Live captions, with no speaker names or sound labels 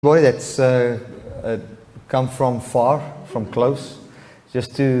Boy that's come from far, from close,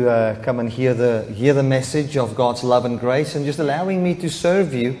 just to come and hear the message of God's love and grace, and just allowing me to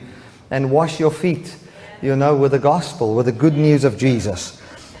serve you and wash your feet, with the gospel, with the good news of Jesus.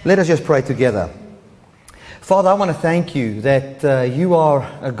 Let us just pray together. Father, I want to thank you that you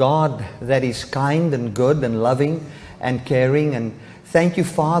are a God that is kind and good and loving and caring, and thank you,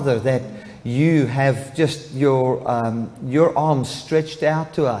 Father, that you have just your arms stretched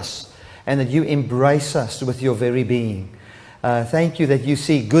out to us, and that you embrace us with your very being. Thank you that you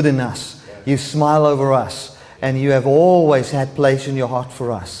see good in us. You smile over us, and you have always had place in your heart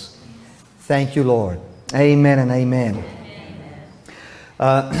for us. Thank you, Lord. Amen and amen.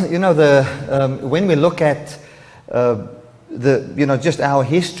 When we look at just our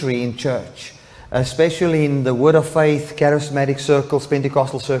history in church, especially in the Word of Faith, charismatic circles,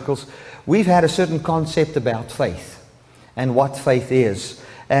 Pentecostal circles, we've had a certain concept about faith and what faith is.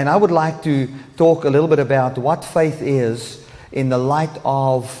 And I would like to talk a little bit about what faith is in the light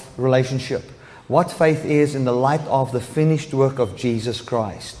of relationship. What faith is in the light of the finished work of Jesus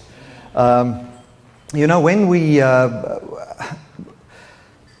Christ. I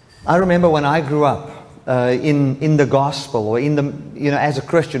remember when I grew up in the gospel, or as a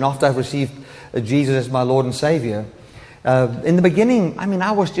Christian, after I've received Jesus as my Lord and Savior. In the beginning,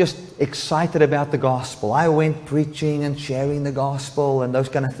 I was just excited about the gospel. I went preaching and sharing the gospel and those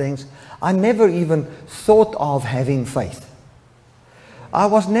kind of things. I never even thought of having faith. I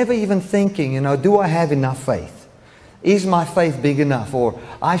was never even thinking, do I have enough faith? Is my faith big enough? Or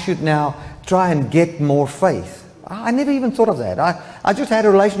I should now try and get more faith. I never even thought of that. I just had a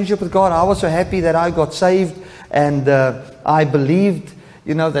relationship with God. I was so happy that I got saved, and I believed,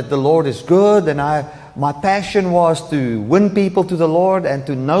 that the Lord is good, and my passion was to win people to the Lord and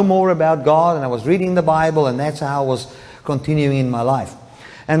to know more about God, and I was reading the Bible, and that's how I was continuing in my life.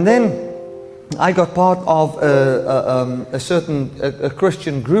 And then I got part of a certain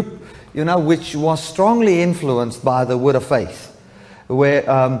Christian group, which was strongly influenced by the Word of Faith.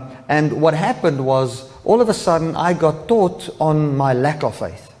 And what happened was, all of a sudden, I got taught on my lack of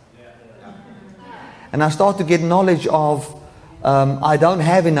faith. And I started to get knowledge of I don't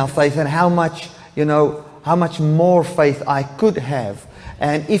have enough faith, and how much more faith I could have.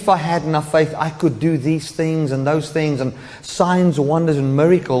 And if I had enough faith, I could do these things and those things, and signs, wonders, and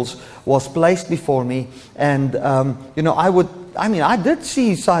miracles was placed before me. And I did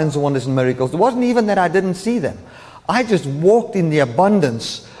see signs, wonders, and miracles. It wasn't even that I didn't see them. I just walked in the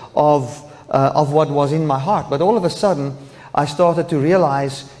abundance of what was in my heart. But all of a sudden, I started to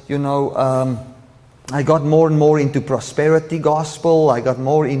realize, I got more and more into prosperity gospel. I got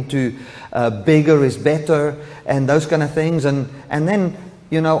more into bigger is better and those kind of things. And then,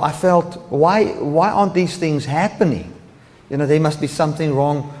 I felt, why aren't these things happening? There must be something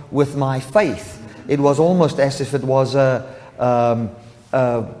wrong with my faith. It was almost as if it was how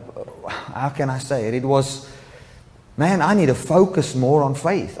can I say it? It was, man, I need to focus more on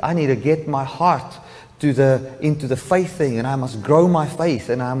faith. I need to get my heart into the faith thing, and I must grow my faith,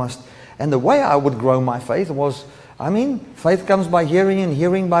 and the way I would grow my faith was, faith comes by hearing, and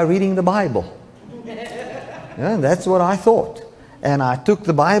hearing by reading the Bible. That's what I thought. And I took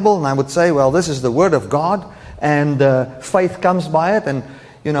the Bible and I would say, well, this is the Word of God, and faith comes by it. And,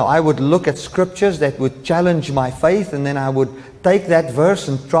 I would look at scriptures that would challenge my faith, and then I would take that verse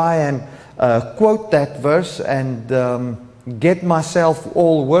and try and quote that verse and get myself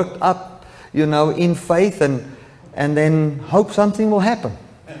all worked up, in faith, and then hope something will happen.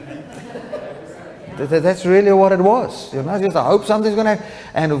 That's really what it was. Just I hope something's going to happen.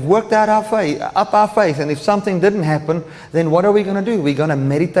 And we've worked out our faith. And if something didn't happen, then what are we going to do? We're going to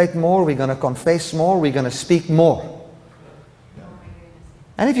meditate more. We're going to confess more. We're going to speak more.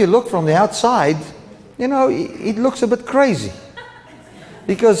 And if you look from the outside, it looks a bit crazy.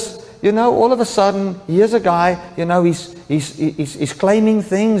 Because, all of a sudden, here's a guy, he's claiming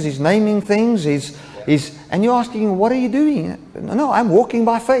things, he's naming things, and you're asking, what are you doing? No, I'm walking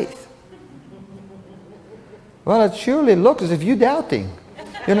by faith. Well, it surely looks as if you're doubting,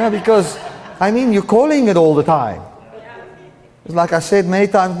 because, you're calling it all the time. It's like I said many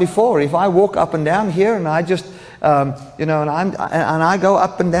times before, if I walk up and down here and I just, and I go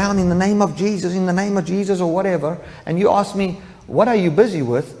up and down in the name of Jesus, or whatever, and you ask me, what are you busy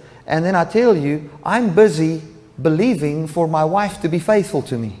with? And then I tell you, I'm busy believing for my wife to be faithful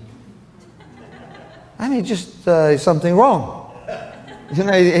to me. Just something wrong.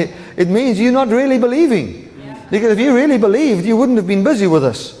 It means you're not really believing. Because if you really believed, you wouldn't have been busy with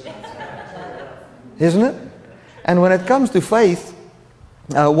us. Isn't it? And when it comes to faith,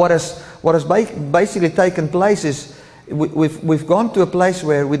 what has basically taken place is we've gone to a place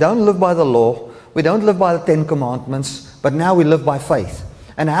where we don't live by the law, we don't live by the Ten Commandments, but now we live by faith.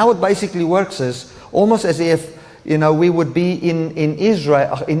 And how it basically works is almost as if, we would be in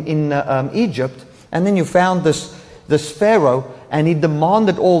Israel, in Egypt, and then you found this Pharaoh, and he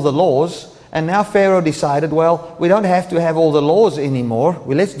demanded all the laws, and now Pharaoh decided, well, we don't have to have all the laws anymore.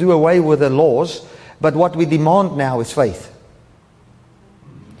 Let's do away with the laws, but what we demand now is faith.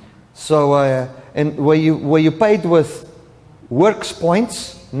 So, and where you paid with works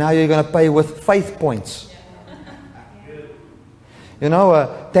points, now you're going to pay with faith points.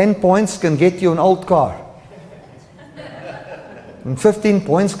 10 points can get you an old car. And 15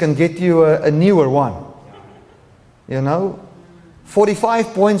 points can get you a newer one.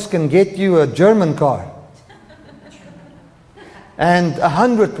 45 points can get you a German car. And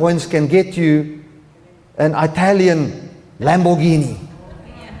 100 points can get you an Italian Lamborghini.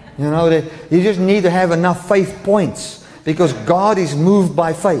 You just need to have enough faith points, because God is moved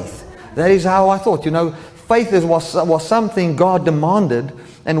by faith. That is how I thought. Faith was something God demanded,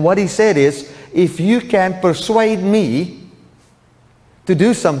 and what He said is, if you can persuade me to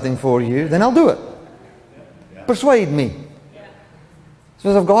do something for you, then I'll do it. Persuade me.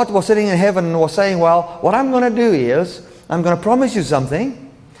 So if God was sitting in heaven and was saying, well, what I'm going to do is, I'm going to promise you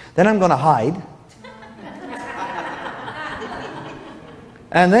something, then I'm going to hide,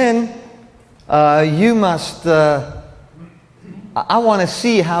 and then you must, I want to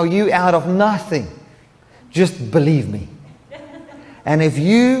see how you out of nothing just believe me. And if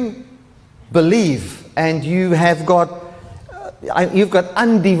you believe and you have got, you've got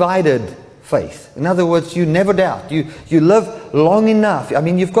undivided faith. In other words, you never doubt. You live long enough.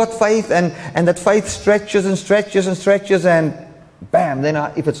 You've got faith, and that faith stretches and stretches and stretches, and bam, then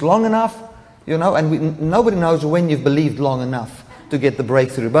if it's long enough, and nobody knows when you've believed long enough to get the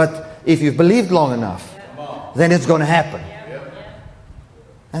breakthrough. But if you've believed long enough, then it's going to happen.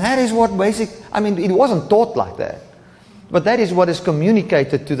 And that is what it wasn't taught like that. But that is what is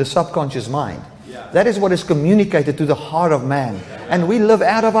communicated to the subconscious mind. That is what is communicated to the heart of man. And we live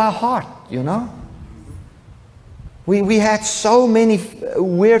out of our heart, We had so many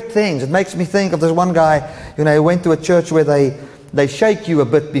weird things. It makes me think of this one guy, he went to a church where they shake you a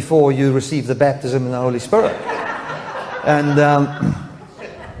bit before you receive the baptism in the Holy Spirit. And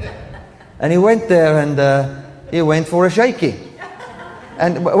he went there, and he went for a shaking.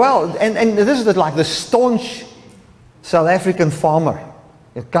 And this is like the staunch South African farmer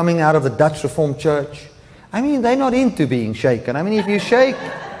coming out of the Dutch Reformed Church. They're not into being shaken. If you shake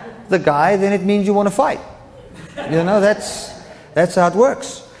the guy, then it means you want to fight. That's how it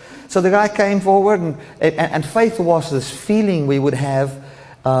works. So the guy came forward, and faith was this feeling we would have,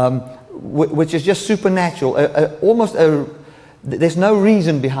 which is just supernatural. There's no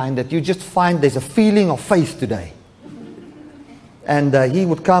reason behind it. You just find there's a feeling of faith today. And he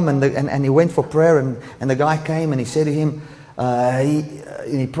would come, and he went for prayer, and the guy came, and he said to him,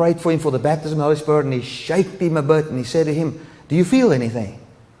 he prayed for him for the baptism of the Holy Spirit, and he shaked him a bit, and he said to him, do you feel anything?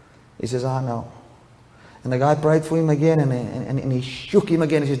 He says, no. And the guy prayed for him again, and he shook him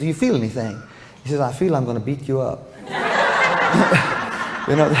again. He says, do you feel anything? He says, I feel I'm going to beat you up.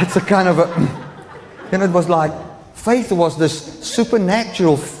 That's a kind of it was like, faith was this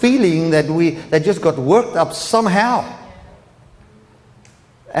supernatural feeling that just got worked up somehow.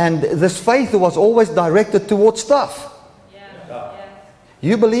 And this faith was always directed towards stuff.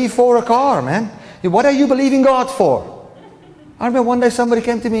 You believe for a car, man. What are you believing God for? I remember one day somebody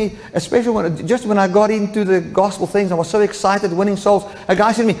came to me, especially when I got into the gospel things, I was so excited, winning souls. A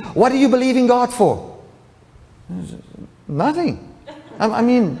guy said to me, what are you believing God for? Nothing.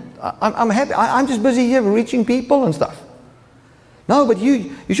 I'm happy. I'm just busy here reaching people and stuff. No, but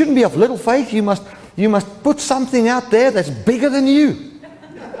you shouldn't be of little faith. You must put something out there that's bigger than you.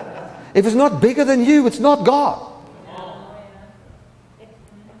 If it's not bigger than you, it's not God.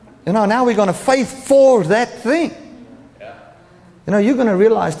 Now we're going to faith for that thing. You're going to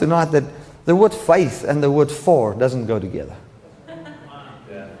realize tonight that the word faith and the word for doesn't go together.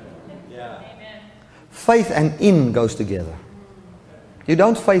 Faith and in goes together. You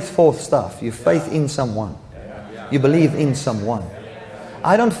don't faith for stuff. You faith in someone. You believe in someone.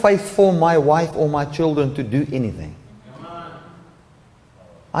 I don't faith for my wife or my children to do anything.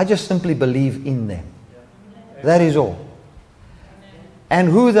 I just simply believe in them. That is all. And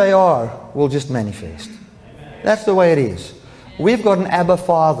who they are will just manifest. That's the way it is. We've got an Abba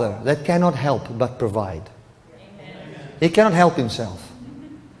Father that cannot help but provide. He cannot help himself.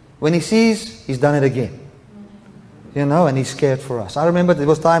 When he sees, he's done it again. And he's scared for us. I remember there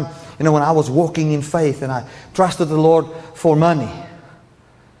was time, when I was walking in faith and I trusted the Lord for money.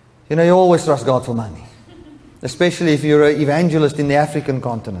 You always trust God for money. Especially if you're an evangelist in the African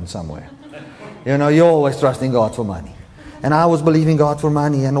continent somewhere. You know, you're always trusting God for money. And I was believing God for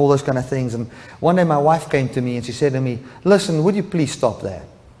money and all those kind of things. And one day my wife came to me and she said to me, listen, would you please stop that?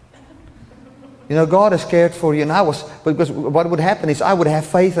 You know, God has cared for you. And because what would happen is I would have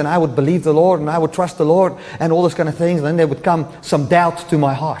faith and I would believe the Lord and I would trust the Lord and all those kind of things. And then there would come some doubt to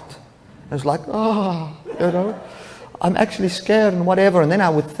my heart. It was like, you know, I'm actually scared and whatever. And then I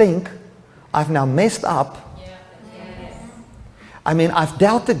would think, I've now messed up. I mean, I've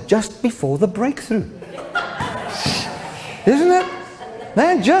doubted just before the breakthrough. Isn't it?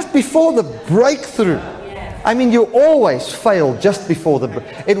 Man, just before the breakthrough. I mean, you always fail just before the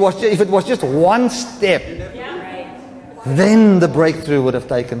breakthrough. If it was just one step, then the breakthrough would have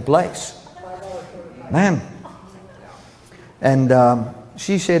taken place. Man. And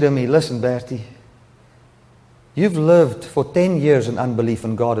she said to me, listen, Bertie, you've lived for 10 years in unbelief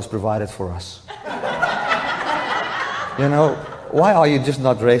and God has provided for us. You know, why are you just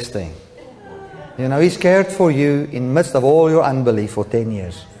not resting? You know, He's cared for you in the midst of all your unbelief for 10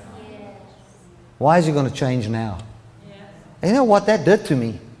 years. Why is He going to change now? And you know what that did to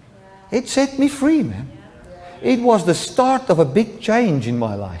me? It set me free, man. It was the start of a big change in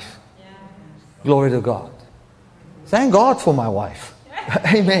my life. Glory to God. Thank God for my wife.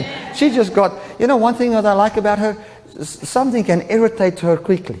 Amen. She just got, you know, one thing that I like about her, something can irritate her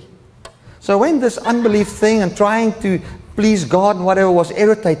quickly. So when this unbelief thing and trying to please God and whatever was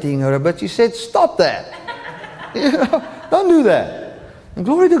irritating her, but she said, stop that. You know, don't do that. And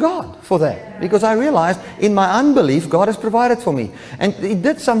glory to God for that. Because I realized in my unbelief, God has provided for me. And it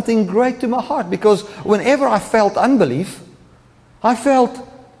did something great to my heart. Because whenever I felt unbelief, I felt,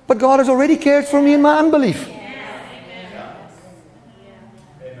 but God has already cared for me in my unbelief.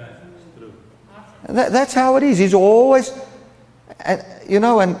 That's how it is. He's always, you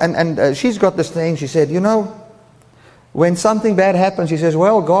know, and she's got this thing. She said, you know, when something bad happens, she says,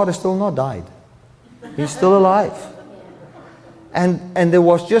 well, God has still not died. He's still alive. And there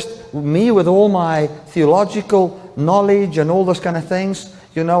was just me with all my theological knowledge and all those kind of things.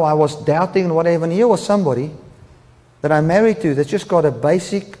 You know, I was doubting and whatever. And here was somebody that I'm married to that's just got a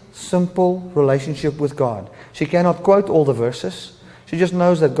basic, simple relationship with God. She cannot quote all the verses. She just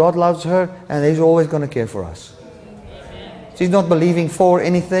knows that God loves her and He's always going to care for us. She's not believing for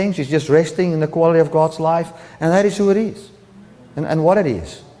anything. She's just resting in the quality of God's life. And that is who it is. And what it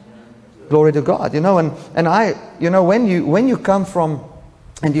is. Glory to God. You know, and I, you know, when you come from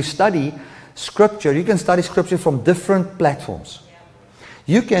and you study Scripture, you can study Scripture from different platforms.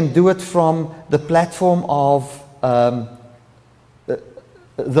 You can do it from the platform of the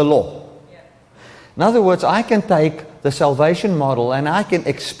law. In other words, I can take the salvation model and I can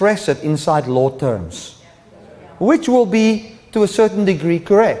express it inside law terms, which will be to a certain degree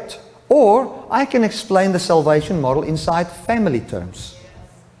correct. Or I can explain the salvation model inside family terms.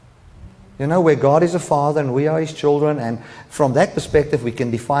 You know, where God is a father and we are His children, and from that perspective we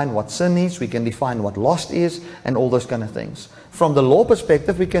can define what sin is, we can define what lost is, and all those kind of things. From the law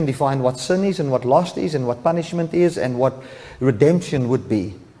perspective we can define what sin is and what lost is and what punishment is and what redemption would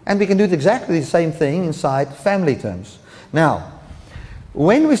be. And we can do exactly the same thing inside family terms. Now,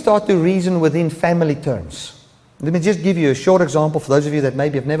 when we start to reason within family terms, let me just give you a short example for those of you that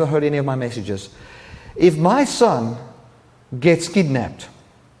maybe have never heard any of my messages. If my son gets kidnapped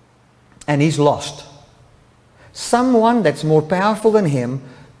and he's lost, someone that's more powerful than him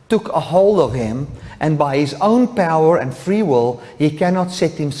took a hold of him, and by his own power and free will, he cannot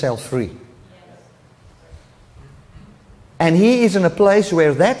set himself free. And he is in a place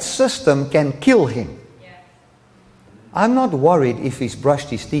where that system can kill him. I'm not worried if he's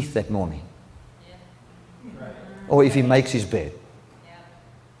brushed his teeth that morning. Or if he makes his bed.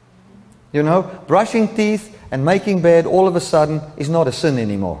 You know, brushing teeth and making bed all of a sudden is not a sin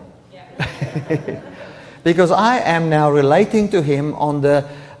anymore. Because I am now relating to him on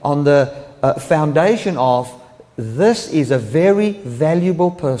the foundation of this is a very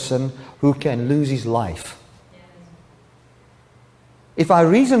valuable person who can lose his life. If I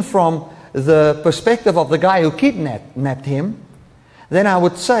reason from the perspective of the guy who kidnapped him, then I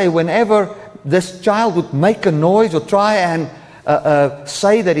would say whenever this child would make a noise or try and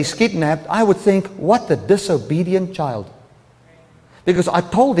say that he's kidnapped, I would think, what a disobedient child. Because I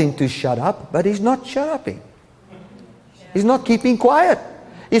told him to shut up, but he's not shut upping. He's not keeping quiet.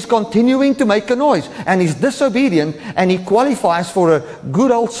 He's continuing to make a noise. And he's disobedient, and he qualifies for a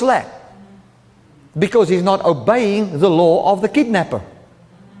good old slap. Because he's not obeying the law of the kidnapper.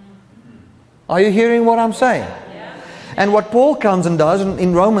 Are you hearing what I'm saying? And what Paul comes and does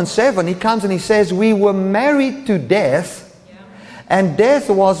in Romans 7, he comes and he says, we were married to death, And death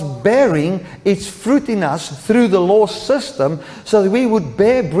was bearing its fruit in us through the law system so that we would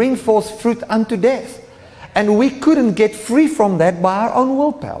bring forth fruit unto death. And we couldn't get free from that by our own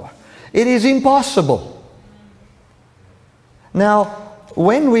willpower. It is impossible. Now,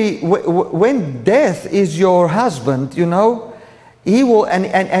 when death is your husband, you know, he will,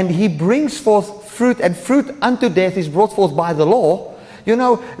 and he brings forth fruit, and fruit unto death is brought forth by the law. You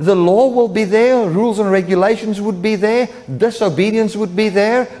know, the law will be there, rules and regulations would be there, disobedience would be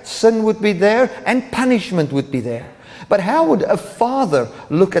there, sin would be there, and punishment would be there. But how would a father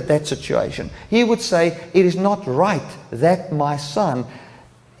look at that situation? He would say, it is not right that my son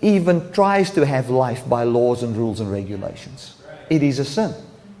even tries to have life by laws and rules and regulations. It is a sin.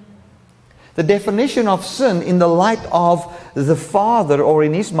 The definition of sin in the light of the father, or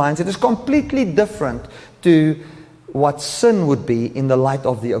in his mindset, is completely different to what sin would be in the light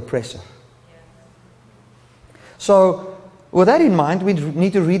of the oppressor. So, with that in mind, we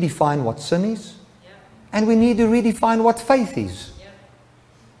need to redefine what sin is, and we need to redefine what faith is.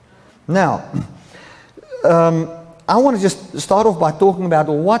 Now, I want to just start off by talking about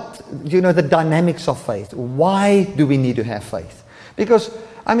the dynamics of faith. Why do we need to have faith? Because,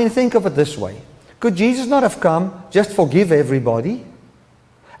 I mean, think of it this way. Could Jesus not have come, just forgive everybody,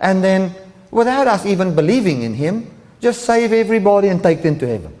 and then, without us even believing in Him, just save everybody and take them to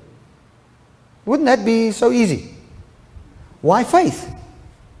heaven? Wouldn't that be so easy? Why faith?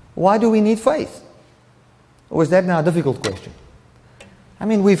 Why do we need faith? Or is that now a difficult question? I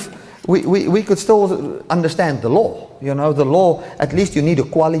mean, we could still understand the law. You know, the law, at least you need to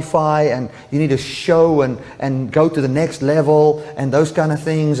qualify and you need to show and go to the next level and those kind of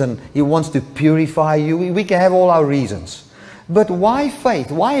things, and He wants to purify you. We can have all our reasons. But why faith?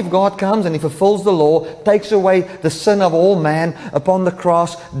 Why, if God comes and He fulfills the law, takes away the sin of all man upon the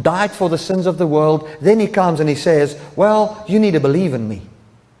cross, died for the sins of the world, then He comes and He says, well, you need to believe in me.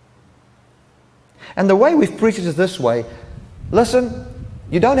 And the way we've preached it is this way. Listen,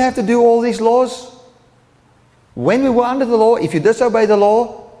 you don't have to do all these laws. When we were under the law, if you disobey the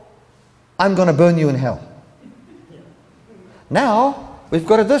law, I'm going to burn you in hell. Now, we've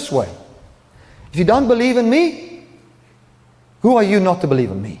got it this way. If you don't believe in me, who are you not to believe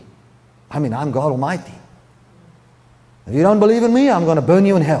in me? I mean, I'm God Almighty. If you don't believe in me, I'm going to burn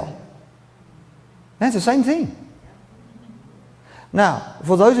you in hell. That's the same thing. Now,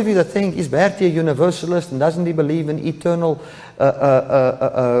 for those of you that think, is Bertie a universalist and doesn't he believe in eternal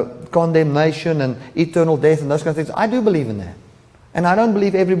condemnation and eternal death and those kind of things? I do believe in that. And I don't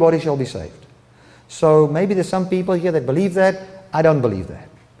believe everybody shall be saved. So maybe there's some people here that believe that. I don't believe that.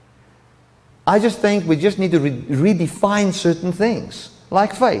 I just think we just need to redefine certain things,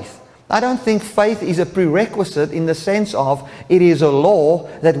 like faith. I don't think faith is a prerequisite in the sense of it is a law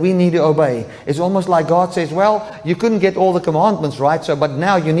that we need to obey. It's almost like God says, well, you couldn't get all the commandments right, but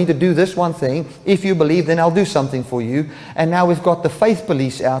now you need to do this one thing. If you believe, then I'll do something for you. And now we've got the faith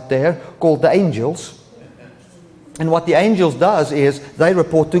police out there called the angels. And what the angels does is they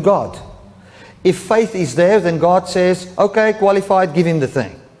report to God. If faith is there, then God says, okay, qualified, give him the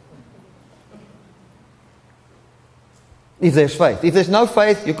thing. If there's faith. If there's no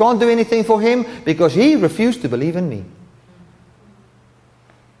faith, you can't do anything for him because he refused to believe in me.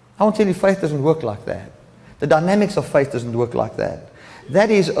 I want to tell you, faith doesn't work like that. The dynamics of faith doesn't work like that. That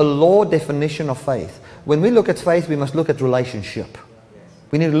is a law definition of faith. When we look at faith, we must look at relationship.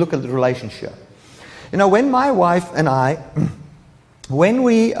 We need to look at the relationship. You know, when my wife and I, when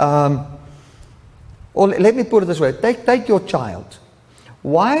we, or let me put it this way, take your child.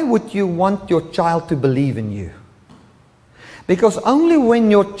 Why would you want your child to believe in you? Because only when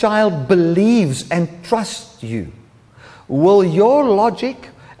your child believes and trusts you will your logic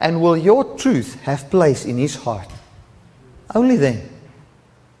and will your truth have place in his heart. Only then.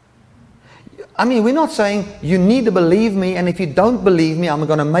 I mean, we're not saying you need to believe me, and if you don't believe me, I'm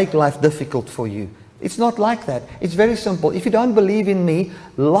going to make life difficult for you. It's not like that. It's very simple. If you don't believe in me,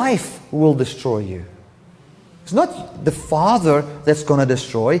 life will destroy you. It's not the Father that's going to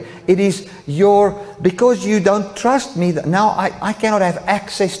destroy. It is because you don't trust me, now I cannot have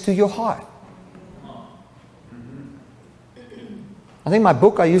access to your heart. I think my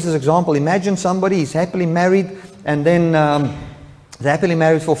book, I use this example. Imagine somebody is happily married, and then they're happily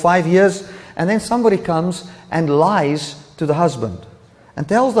married for 5 years, and then somebody comes and lies to the husband and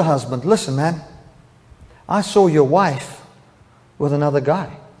tells the husband, listen man, I saw your wife with another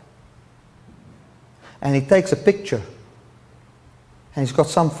guy. And he takes a picture. And he's got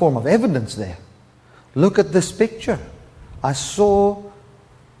some form of evidence there. Look at this picture. I saw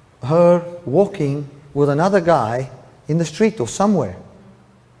her walking with another guy in the street or somewhere.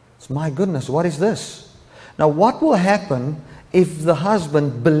 It's, my goodness, what is this? Now what will happen if the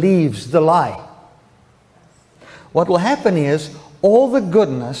husband believes the lie. What will happen is all the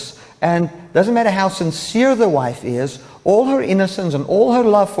goodness, and doesn't matter how sincere the wife is, all her innocence and all her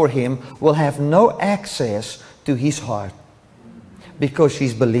love for him will have no access to his heart because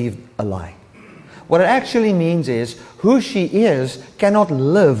she's believed a lie. What it actually means is who she is cannot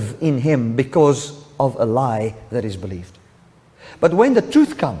live in him because of a lie that is believed. But when the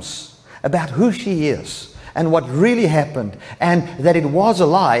truth comes about who she is and what really happened and that it was a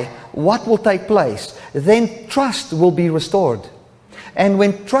lie, what will take place? Then trust will be restored. And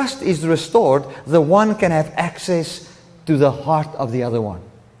when trust is restored, the one can have access to the heart of the other one.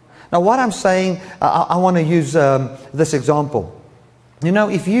 Now what I'm saying, I want to use this example. You know,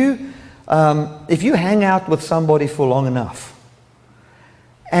 if you hang out with somebody for long enough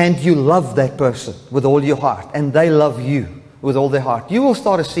and you love that person with all your heart and they love you with all their heart, you will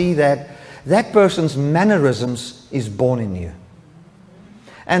start to see that that person's mannerisms is born in you.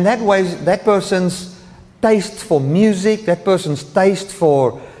 And that way, that person's taste for music, that person's taste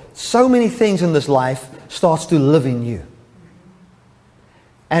for so many things in this life starts to live in you.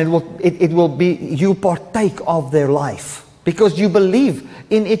 And it will be, you partake of their life because you believe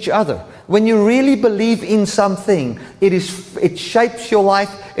in each other. When you really believe in something, it shapes your life,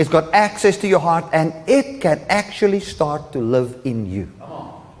 it's got access to your heart, and it can actually start to live in you.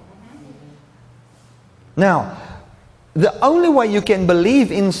 Now, the only way you can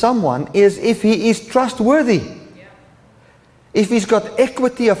believe in someone is if he is trustworthy. If he's got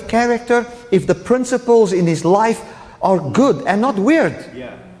equity of character, if the principles in his life are good and not weird.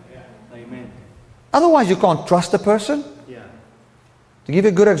 Amen. Otherwise you can't trust a person. To give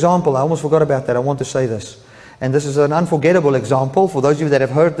you a good example, I almost forgot about that. I want to say this. And this is an unforgettable example. For those of you that have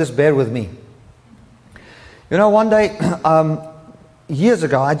heard this, bear with me. You know, one day, years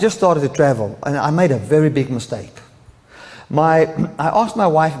ago, I just started to travel and I made a very big mistake. I asked my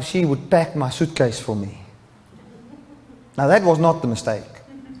wife if she would pack my suitcase for me. Now that was not the mistake.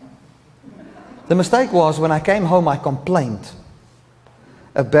 The mistake was when I came home I complained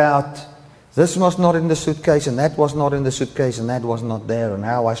about this was not in the suitcase and that was not in the suitcase and that was not there and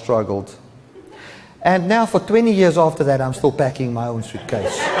how I struggled. And now for 20 years after that I'm still packing my own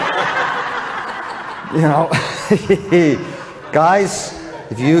suitcase. You know, guys,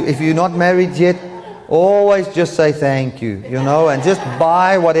 if you're not married yet, always just say thank you, you know, and just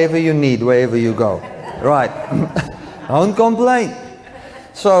buy whatever you need wherever you go. Right. Don't complain.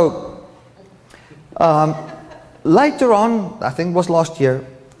 So, later on, I think it was last year,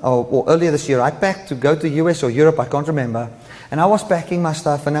 or earlier this year, I packed to go to US or Europe, I can't remember. And I was packing my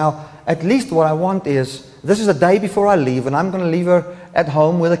stuff, and now, at least what I want is, this is the day before I leave, and I'm going to leave her at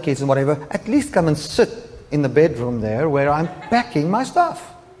home with the kids and whatever. At least come and sit in the bedroom there where I'm packing my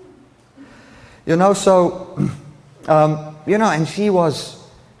stuff. You know, so, you know, and she was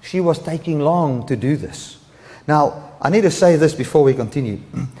taking long to do this. Now, I need to say this before we continue.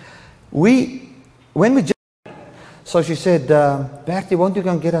 So she said, Bertie, won't you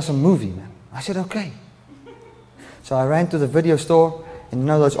go and get us a movie, man? I said, okay. So I ran to the video store, and you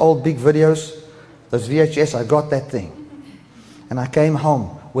know those old big videos, those VHS, I got that thing. And I came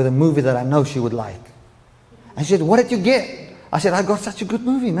home with a movie that I know she would like. And she said, what did you get? I said, I got such a good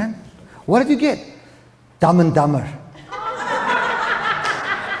movie, man. What did you get? Dumb and Dumber.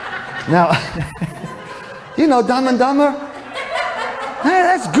 Now, you know Dumb and Dumber? Hey,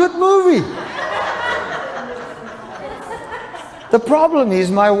 that's a good movie. The problem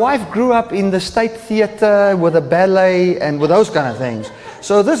is my wife grew up in the State Theater with a ballet and with those kind of things.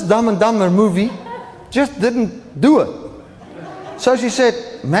 So this Dumb and Dumber movie just didn't do it. So she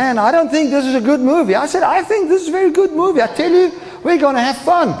said, man, I don't think this is a good movie. I said, I think this is a very good movie. I tell you, we're going to have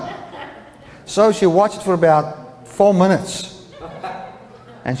fun. So she watched it for about 4 minutes.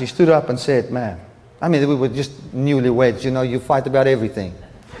 And she stood up and said, man, I mean, we were just newlyweds, you know, you fight about everything.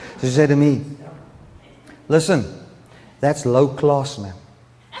 She said to me, listen, that's low class, man.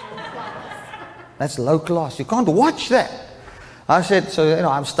 That's low class. You can't watch that. I said, so, you know,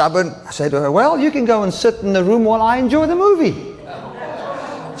 I'm stubborn. I said to her, well, you can go and sit in the room while I enjoy the movie.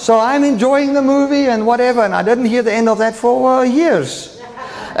 So I'm enjoying the movie and whatever, and I didn't hear the end of that for years.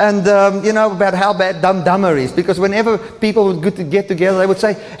 And, you know, about how bad Dumb Dumber is. Because whenever people would get together, they would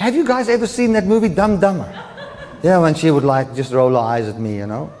say, have you guys ever seen that movie, Dumb Dumber? Yeah, and she would like just roll her eyes at me, you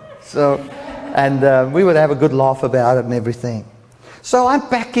know. So, and we would have a good laugh about it and everything. So I'm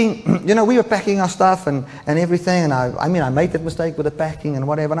packing, you know, we were packing our stuff and everything. And I made that mistake with the packing and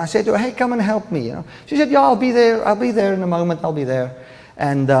whatever. And I said to her, hey, come and help me, you know. She said, yeah, I'll be there in a moment, I'll be there.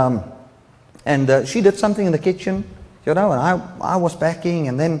 And she did something in the kitchen. You know, and I was packing,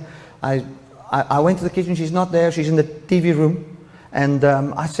 and then I I went to the kitchen. She's not there. She's in the TV room. And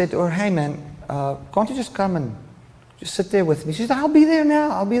I said to her, hey, man, can't you just come and just sit there with me? She said, I'll be there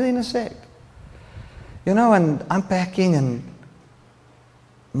now. I'll be there in a sec. You know, and I'm packing, and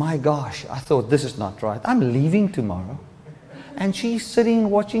my gosh, I thought, this is not right. I'm leaving tomorrow. And she's sitting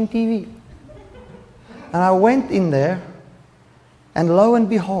watching TV. And I went in there, and lo and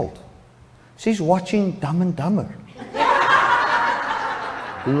behold, she's watching Dumb and Dumber.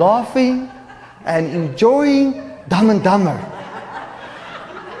 Laughing and enjoying Dumb and Dumber.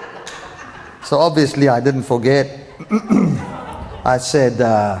 So obviously I didn't forget. I said,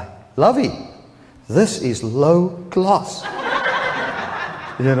 Lovey, this is low class.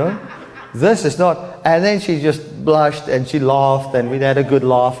 You know? This is not. And then she just blushed and she laughed, and we had a good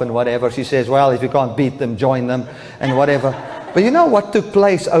laugh and whatever. She says, well, if you can't beat them, join them and whatever. But you know what took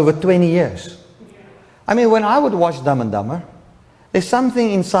place over 20 years? I mean, when I would watch Dumb and Dumber, there's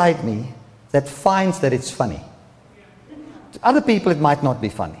something inside me that finds that it's funny. To other people, it might not be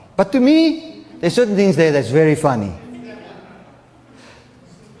funny. But to me, there's certain things there that's very funny.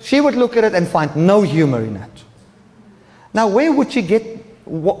 She would look at it and find no humor in it. Now, where would she get,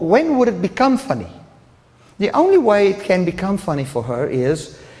 when would it become funny? The only way it can become funny for her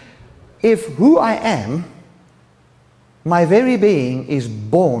is if who I am, my very being, is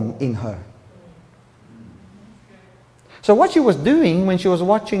born in her. So what she was doing when she was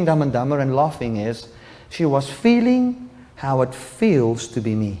watching Dumb and Dumber and laughing is, she was feeling how it feels to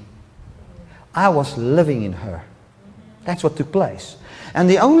be me. I was living in her. That's what took place. And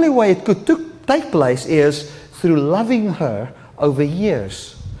the only way it could take place is through loving her over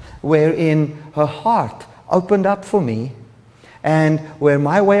years, wherein her heart opened up for me, and where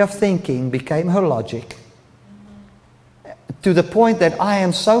my way of thinking became her logic, to the point that I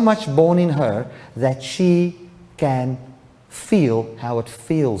am so much born in her that she can feel how it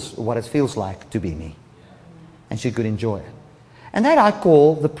feels, what it feels like to be me. And she could enjoy it. And that I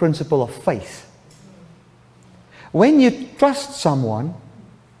call the principle of faith. When you trust someone,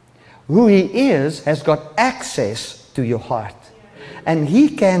 who he is has got access to your heart. And he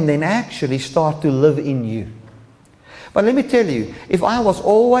can then actually start to live in you. But let me tell you, if I was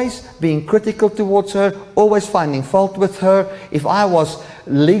always being critical towards her, always finding fault with her, if I was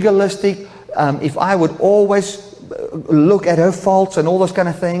legalistic, if I would always look at her faults and all those kind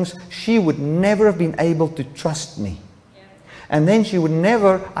of things, she would never have been able to trust me. And then I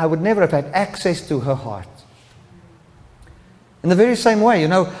would never have had access to her heart. In the very same way, you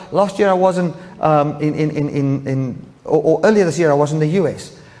know, last year I was or earlier this year I was in the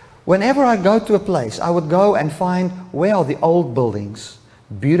US. Whenever I go to a place, I would go and find where are the old buildings,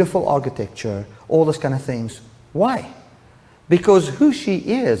 beautiful architecture, all those kind of things. Why? Because who she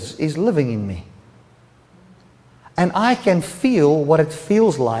is living in me. And I can feel what it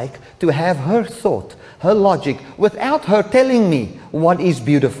feels like to have her thought, her logic, without her telling me what is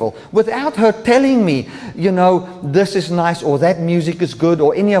beautiful, without her telling me, you know, this is nice or that music is good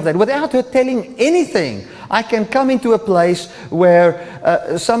or any of that, without her telling anything. I can come into a place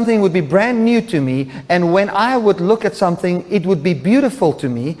where something would be brand new to me, and when I would look at something, it would be beautiful to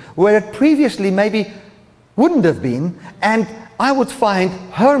me, where it previously maybe wouldn't have been, and I would find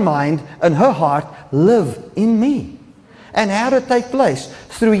her mind and her heart live in me. And how did it take place?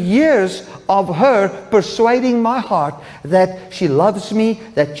 Through years of her persuading my heart that she loves me,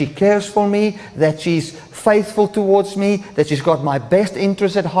 that she cares for me, that she's faithful towards me, that she's got my best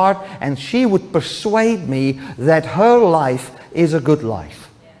interest at heart, and she would persuade me that her life is a good life.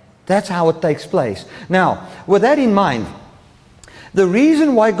 That's how it takes place. Now, with that in mind, the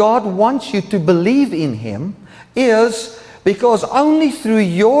reason why God wants you to believe in Him is because only through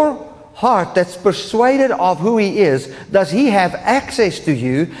your heart that's persuaded of who He is does He have access to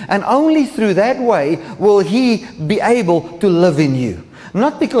you, and only through that way will He be able to live in you.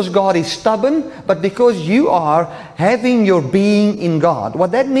 Not because God is stubborn, but because you are having your being in God.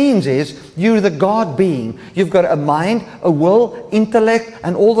 What that means is you're the God being. You've got a mind, a will, intellect,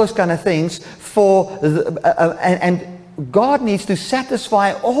 and all those kind of things and God needs to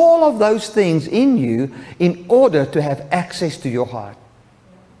satisfy all of those things in you in order to have access to your heart.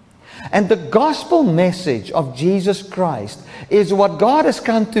 And the gospel message of Jesus Christ is what God has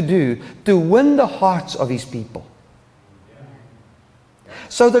come to do to win the hearts of His people.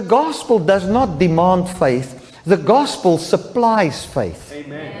 So the gospel does not demand faith. The gospel supplies faith.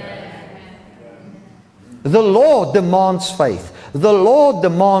 Amen. The Lord demands faith. The Lord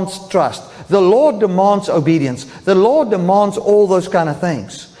demands trust. The Lord demands obedience. The Lord demands all those kind of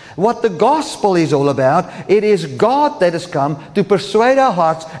things. What the gospel is all about, it is God that has come to persuade our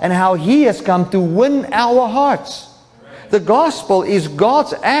hearts and how He has come to win our hearts. The gospel is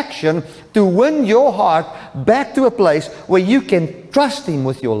God's action to win your heart back to a place where you can trust Him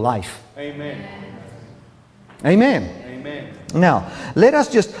with your life. Amen. Amen. Amen. Now, let us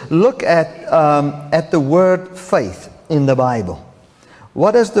just look at the word faith in the Bible.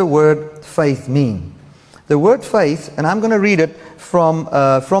 What does the word faith mean? The word faith, and I'm going to read it from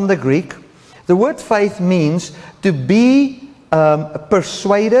the Greek. The word faith means to be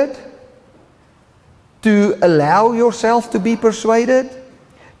persuaded, to allow yourself to be persuaded,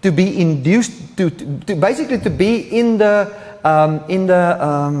 to be induced, to basically to be in the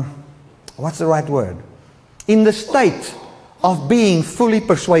what's the right word? In the state of being fully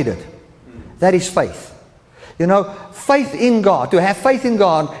persuaded. That is faith. You know, faith in God, to have faith in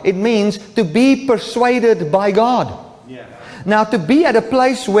God, it means to be persuaded by God. Yeah. Now, to be at a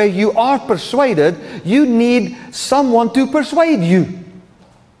place where you are persuaded, you need someone to persuade you.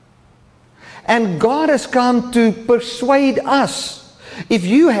 And God has come to persuade us. If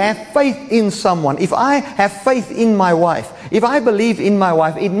you have faith in someone, if I have faith in my wife, if I believe in my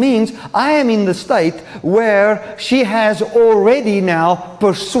wife, it means I am in the state where she has already now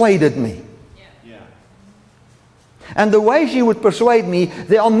persuaded me. Yeah. And the way she would persuade me,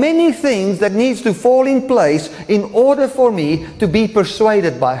 there are many things that needs to fall in place in order for me to be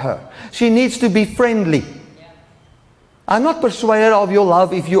persuaded by her. She needs to be friendly. I'm not persuaded of your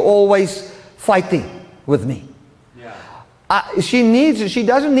love if you're always fighting with me. She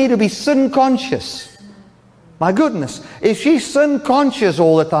doesn't need to be sin conscious. My goodness, if she's sin conscious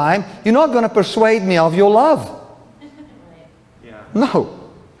all the time, you're not going to persuade me of your love. Yeah.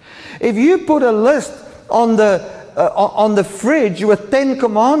 No. If you put a list on the fridge with 10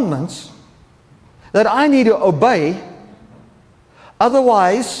 commandments that I need to obey,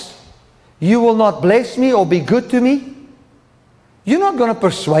 otherwise you will not bless me or be good to me, you're not going to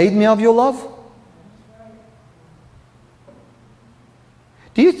persuade me of your love.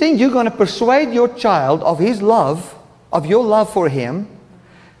 Do you think you're going to persuade your child of his love, of your love for him,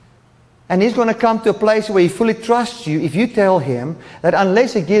 and he's going to come to a place where he fully trusts you if you tell him that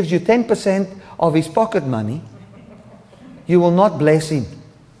unless he gives you 10% of his pocket money, you will not bless him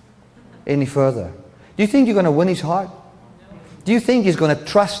any further? Do you think you're going to win his heart? Do you think he's going to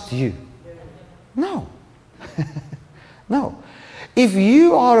trust you? No. No. If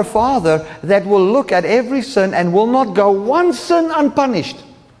you are a father that will look at every sin and will not go one sin unpunished,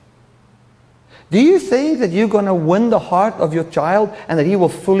 do you think that you're going to win the heart of your child and that he will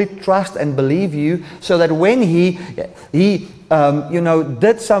fully trust and believe you, so that when he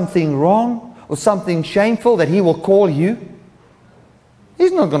did something wrong or something shameful, that he will call you?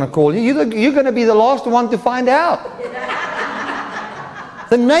 He's not going to call you. You're going to be the last one to find out.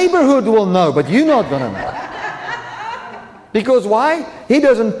 The neighborhood will know, but you're not going to know. Because why? He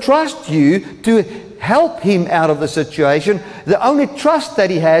doesn't trust you to help him out of the situation. The only trust that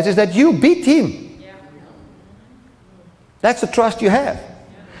he has is that you beat him. Yeah. That's the trust you have.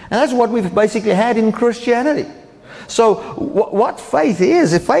 And that's what we've basically had in Christianity. So what faith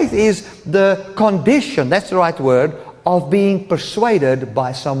is the condition, that's the right word, of being persuaded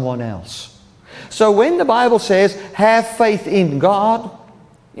by someone else. So when the Bible says, have faith in God,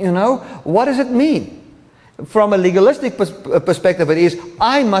 what does it mean? From a legalistic perspective, it is,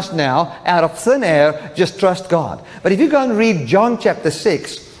 I must now, out of thin air, just trust God. But if you go and read John chapter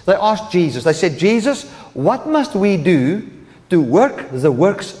 6, they asked Jesus, they said, Jesus, what must we do to work the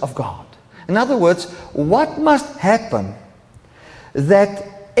works of God? In other words, what must happen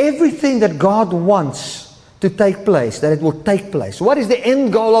that everything that God wants to take place, that it will take place? What is the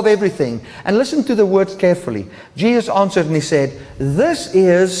end goal of everything? And listen to the words carefully. Jesus answered and he said, this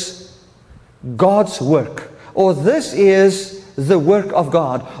is God's work. Or this is the work of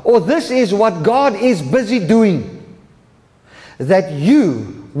God. Or this is what God is busy doing. That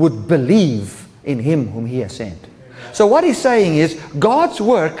you would believe in Him whom He has sent. So what He's saying is, God's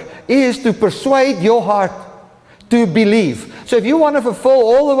work is to persuade your heart to believe. So if you want to fulfill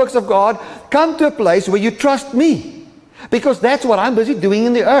all the works of God, come to a place where you trust me. Because that's what I'm busy doing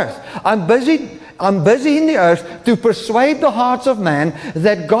in the earth. I'm busy in the earth to persuade the hearts of man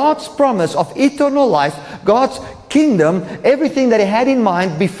that God's promise of eternal life, God's kingdom, everything that He had in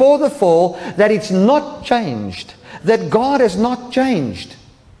mind before the fall, that it's not changed. That God has not changed.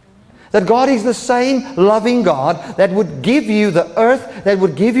 That God is the same loving God that would give you the earth, that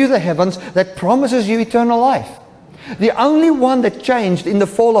would give you the heavens, that promises you eternal life. The only one that changed in the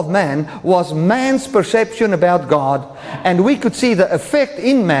fall of man was man's perception about God. And we could see the effect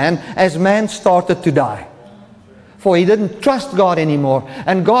in man as man started to die. For he didn't trust God anymore.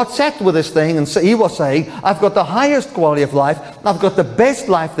 And God sat with this thing and he was saying, I've got the highest quality of life. I've got the best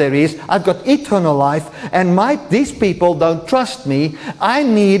life there is. I've got eternal life. And these people don't trust me. I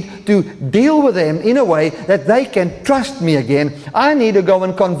need to deal with them in a way that they can trust me again. I need to go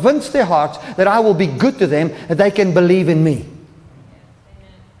and convince their hearts that I will be good to them, that they can believe in me.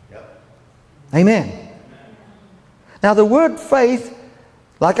 Amen. Now the word faith,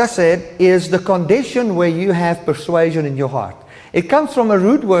 like I said, is the condition where you have persuasion in your heart. It comes from a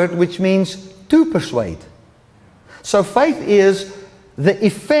root word which means to persuade. So faith is the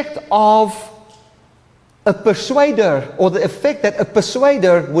effect of a persuader, or the effect that a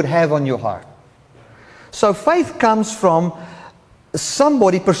persuader would have on your heart. So faith comes from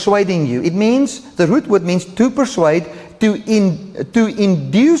somebody persuading you. It means, the root word means to persuade, to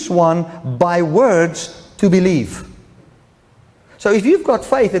induce one by words to believe. So if you've got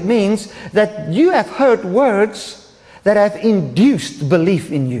faith, it means that you have heard words that have induced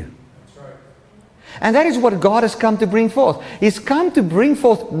belief in you. That's right. And that is what God has come to bring forth. He's come to bring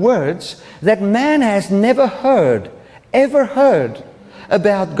forth words that man has never heard, ever heard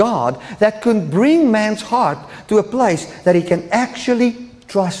about God, that could bring man's heart to a place that he can actually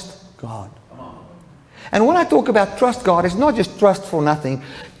trust God. And when I talk about trust God, it's not just trust for nothing.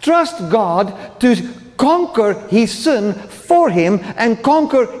 Trust God to conquer his sin for him and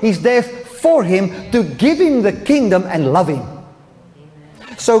conquer his death for him, to give him the kingdom and love him.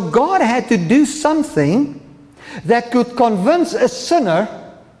 So God had to do something that could convince a sinner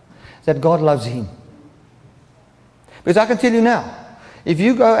that God loves him. Because I can tell you now, if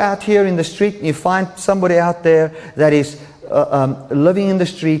you go out here in the street and you find somebody out there that is living in the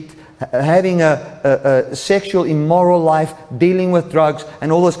street, having a sexual immoral life, dealing with drugs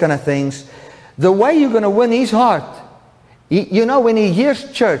and all those kind of things, the way you're going to win his heart, you know, when he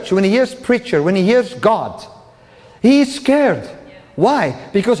hears church, when he hears preacher, when he hears God, he is scared. Why?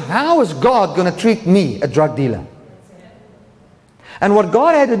 Because how is God going to treat me, a drug dealer? And what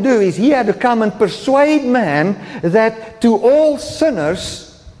God had to do is he had to come and persuade man that to all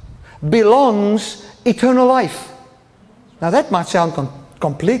sinners belongs eternal life. Now that might sound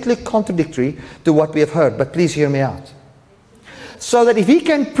completely contradictory to what we have heard, but please hear me out. So that if he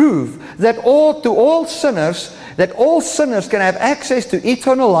can prove that to all sinners can have access to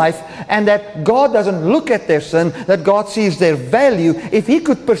eternal life, and that God doesn't look at their sin, that God sees their value, if he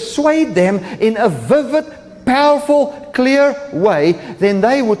could persuade them in a vivid, powerful, clear way, then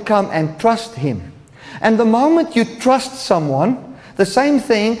they would come and trust him. And the moment you trust someone, the same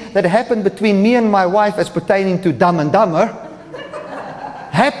thing that happened between me and my wife as pertaining to Dumb and Dumber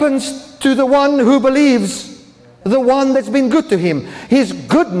happens to the one who believes, the one that's been good to him. His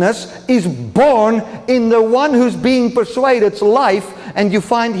goodness is born in the one who's being persuaded's life, and you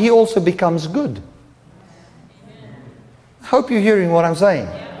find he also becomes good. I hope you're hearing what I'm saying.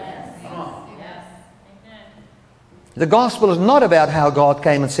 The gospel is not about how God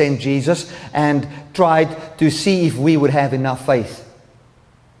came and sent Jesus and tried to see if we would have enough faith.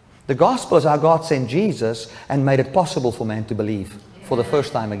 The gospel is how God sent Jesus and made it possible for man to believe for the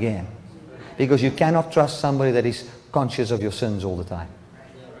first time again. Because you cannot trust somebody that is conscious of your sins all the time.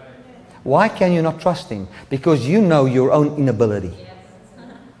 Why can you not trust him? Because you know your own inability.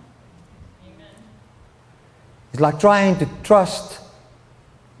 It's like trying to trust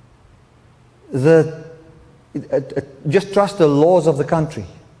just trust the laws of the country.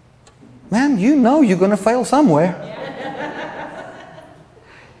 Man, you know you're going to fail somewhere.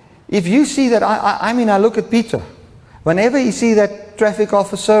 If you see that, I mean, I look at Peter. Whenever you see that traffic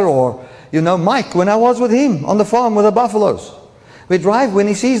officer, or, you know, Mike, when I was with him on the farm with the buffaloes, we drive, when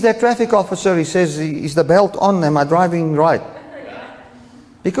he sees that traffic officer, he says, is the belt on? Am I driving right?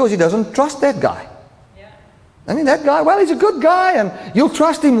 Because he doesn't trust that guy. I mean, that guy, well, he's a good guy, and you'll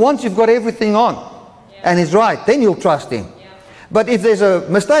trust him once you've got everything on. And he's right, then you'll trust him. But if there's a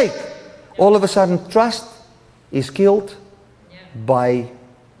mistake, all of a sudden trust is killed by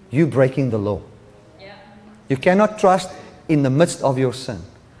you breaking the law. You cannot trust in the midst of your sin.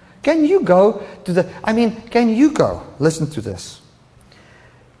 Can you go, listen to this.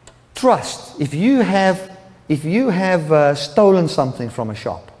 Trust, if you have stolen something from a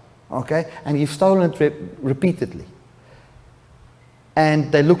shop, okay, and you've stolen it repeatedly,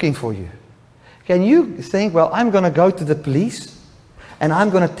 and they're looking for you, can you think, well, I'm going to go to the police and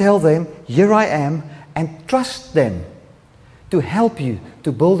I'm going to tell them, here I am, and trust them to help you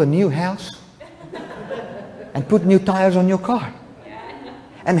to build a new house and put new tires on your car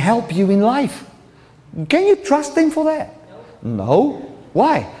and help you in life? Can you trust them for that? No.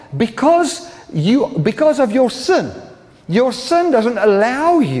 Why? Because of your sin. Your sin doesn't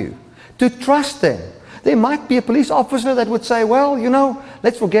allow you to trust them. There might be a police officer that would say, well,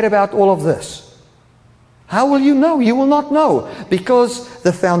 let's forget about all of this. How will you know? You will not know, because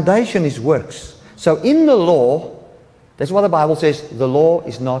the foundation is works. So in the law, that's what the Bible says, the law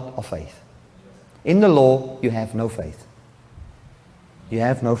is not of faith. In the law, you have no faith. You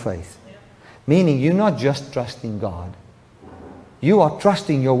have no faith. Meaning you're not just trusting God. You are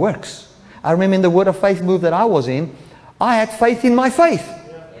trusting your works. I remember in the Word of Faith move that I was in, I had faith in my faith.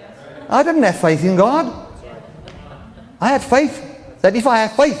 I didn't have faith in God. I had faith that if I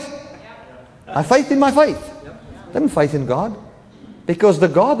had faith, I had faith in my faith. I didn't faith in God. Because the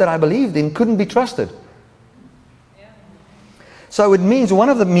God that I believed in couldn't be trusted. So it means, one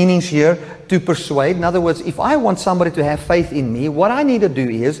of the meanings here, to persuade. In other words, if I want somebody to have faith in me, what I need to do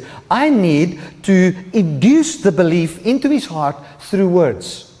is, I need to induce the belief into his heart through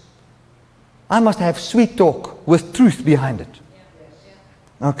words. I must have sweet talk with truth behind it.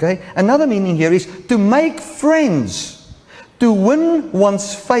 Okay? Another meaning here is to make friends, to win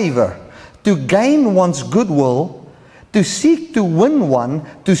one's favor, to gain one's goodwill, to seek to win one,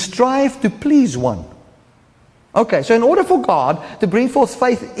 to strive to please one. Okay, so in order for God to bring forth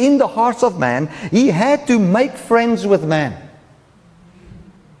faith in the hearts of man, He had to make friends with man.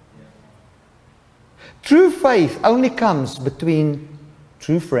 True faith only comes between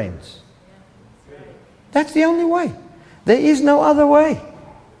true friends. That's the only way. There is no other way.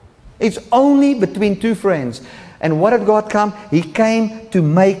 It's only between two friends. And what did God come? He came to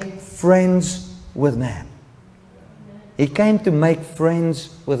make friends with man. He came to make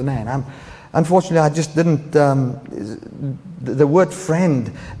friends with man. Unfortunately, I just didn't... the word friend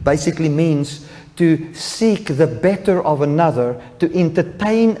basically means to seek the better of another, to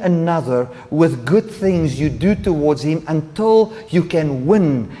entertain another with good things you do towards him until you can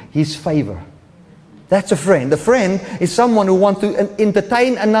win his favor. That's a friend. A friend is someone who wants to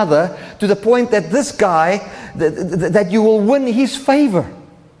entertain another to the point that this guy, that you will win his favor.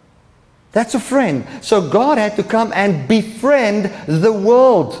 That's a friend. So God had to come and befriend the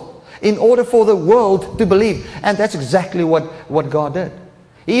world in order for the world to believe. And that's exactly what God did.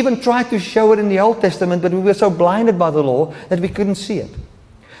 He even tried to show it in the Old Testament, but we were so blinded by the law that we couldn't see it.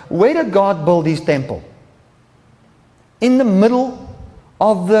 Where did God build His temple? In the middle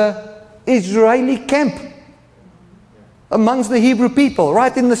of the Israeli camp. Amongst the Hebrew people,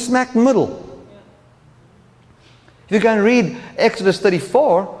 right in the smack middle. If you can read Exodus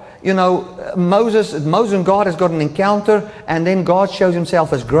 34, Moses and God has got an encounter, and then God shows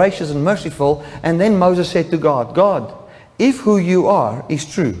Himself as gracious and merciful, and then Moses said to God, God, if who you are is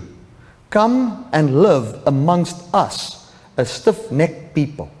true, come and live amongst us, a stiff-necked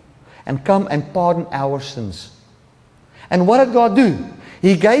people, and come and pardon our sins. And what did God do?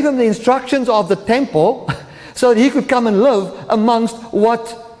 He gave him the instructions of the temple so that he could come and live amongst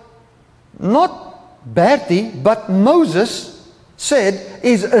what, not Bertie, but Moses said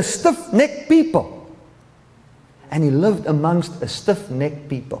is a stiff-necked people. And he lived amongst a stiff-necked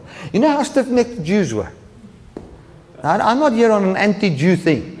people. You know how stiff-necked Jews were? Now, I'm not here on an anti-Jew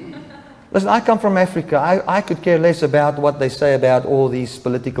thing. Listen, I come from Africa. I could care less about what they say about all these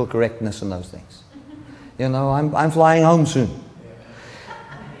political correctness and those things. I'm flying home soon.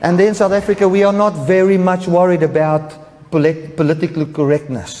 And then South Africa, we are not very much worried about political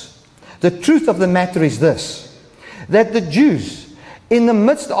correctness. The truth of the matter is this, that the Jews, in the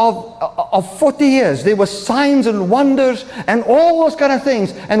midst of 40 years, there were signs and wonders and all those kind of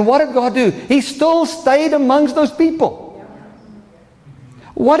things. And what did God do? He still stayed amongst those people.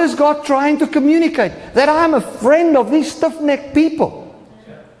 What is God trying to communicate? That I'm a friend of these stiff-necked people.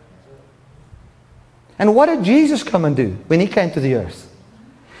 And what did Jesus come and do when He came to the earth?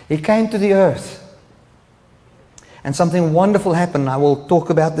 He came to the earth. And something wonderful happened. I will talk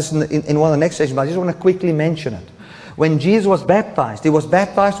about this in one of the next sessions, but I just want to quickly mention it. When Jesus was baptized, He was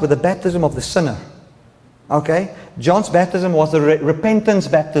baptized with the baptism of the sinner. Okay? John's baptism was the repentance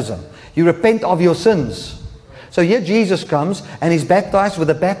baptism. You repent of your sins. So here Jesus comes and He's baptized with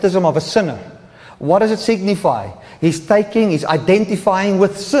the baptism of a sinner. What does it signify? He's identifying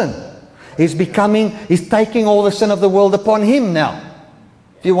with sin. He's taking all the sin of the world upon Him now.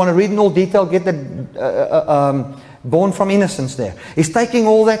 If you want to read in all detail, get the born from innocence there. He's taking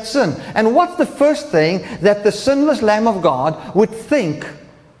all that sin. And what's the first thing that the sinless Lamb of God would think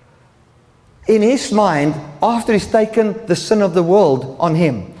in his mind after He's taken the sin of the world on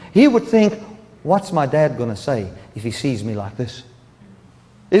Him? He would think, what's my dad going to say if he sees me like this?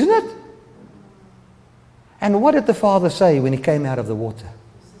 Isn't it? And what did the Father say when He came out of the water?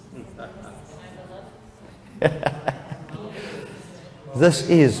 This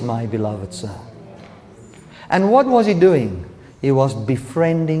is my beloved Son. And what was He doing? He was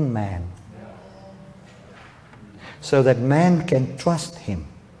befriending man. so that man can trust Him.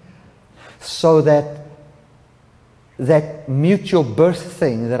 So that that mutual birth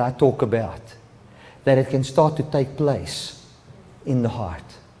thing that I talk about, that it can start to take place in the heart.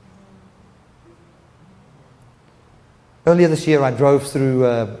 Earlier this year I drove through,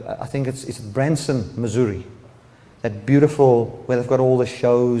 I think it's Branson, Missouri. That beautiful, where they've got all the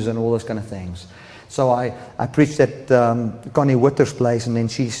shows and all those kind of things. So I preached at Connie Witter's place, and then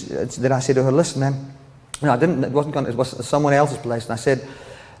then I said to her, listen, man, no, I didn't, it wasn't Connie, it was someone else's place, and I said,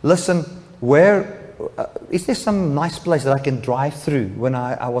 listen, is there some nice place that I can drive through when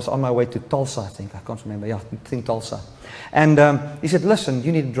I was on my way to Tulsa, I think, I can't remember, yeah, I think Tulsa. And he said, listen,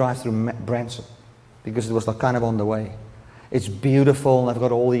 you need to drive through Branson, because it was like kind of on the way. It's beautiful, and I've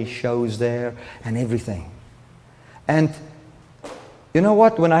got all these shows there and everything. And you know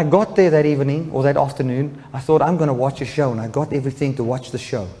what? When I got there that evening or that afternoon, I thought I'm going to watch a show, and I got everything to watch the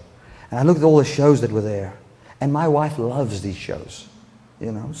show. And I looked at all the shows that were there, and my wife loves these shows,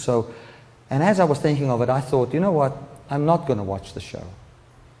 you know. So, and as I was thinking of it, I thought, you know what? I'm not going to watch the show,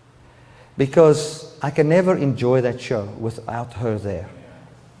 because I can never enjoy that show without her there.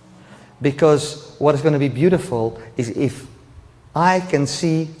 Because what is going to be beautiful is if I can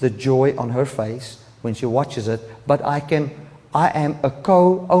see the joy on her face when she watches it, but I am a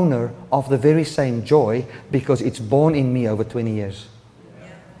co-owner of the very same joy, because it's born in me over 20 years.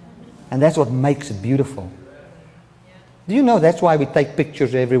 And that's what makes it beautiful. Do you know that's why we take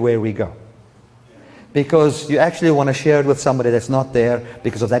pictures everywhere we go? Because you actually want to share it with somebody that's not there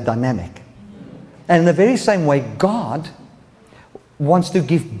because of that dynamic. And in the very same way, God wants to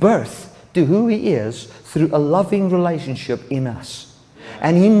give birth to who He is through a loving relationship in us.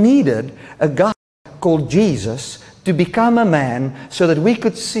 And He needed a guy called Jesus to become a man so that we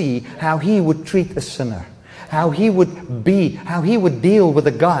could see how He would treat a sinner, how He would deal with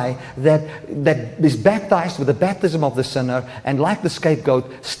a guy that is baptized with the baptism of the sinner, and like the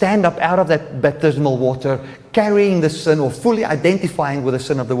scapegoat, stand up out of that baptismal water, carrying the sin or fully identifying with the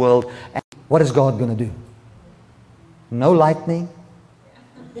sin of the world. And what is God going to do? No lightning,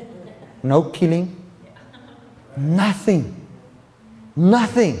 no killing, nothing.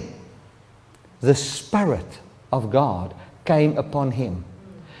 The Spirit of God came upon Him.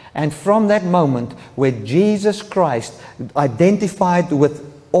 And from that moment where Jesus Christ identified with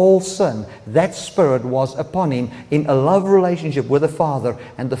all sin, that Spirit was upon Him in a love relationship with the Father,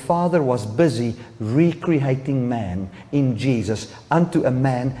 and the Father was busy recreating man in Jesus unto a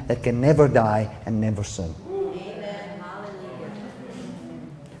man that can never die and never sin. Amen. Hallelujah.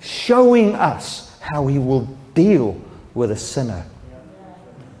 Showing us how He will deal with a sinner,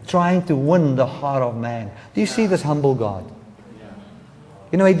 trying to win the heart of man. Do you see this humble God?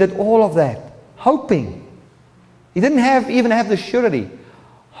 You know, He did all of that, hoping. He didn't even have the surety,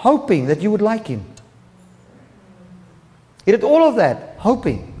 hoping that you would like Him. He did all of that,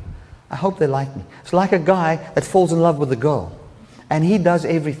 hoping. I hope they like me. It's like a guy that falls in love with a girl, and he does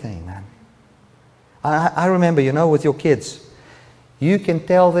everything, man. I remember, you know, with your kids, you can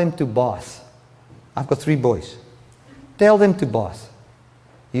tell them to bath. I've got 3 boys. Tell them to bath.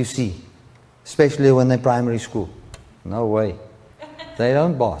 You see, especially when they're primary school. No way. They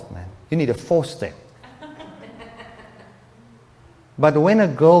don't bath, man. You need to force them. But when a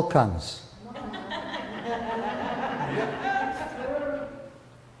girl comes,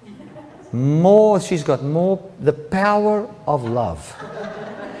 she's got more, the power of love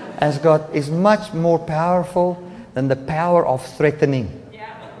is much more powerful than the power of threatening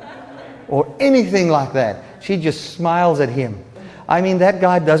or anything like that. She just smiles at him. I mean, that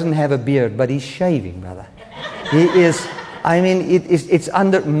guy doesn't have a beard, but he's shaving, brother. He is, I mean, it's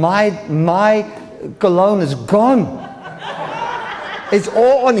under, my cologne is gone. It's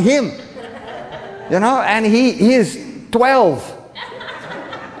all on him. You know, and he is 12.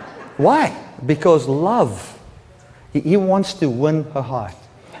 Why? Because love. He wants to win her heart.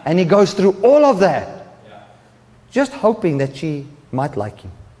 And he goes through all of that, just hoping that she might like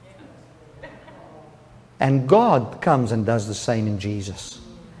him. And God comes and does the same in Jesus.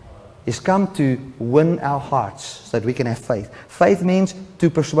 He's come to win our hearts so that we can have faith. Faith means to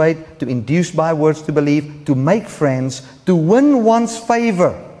persuade, to induce by words to believe, to make friends, to win one's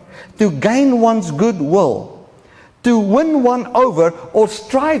favor, to gain one's goodwill, to win one over, or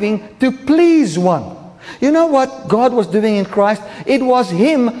striving to please one. You know what God was doing in Christ? It was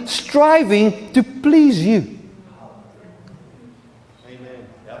Him striving to please you. Amen.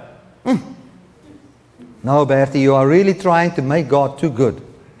 Yep. No, Bertie, you are really trying to make God too good.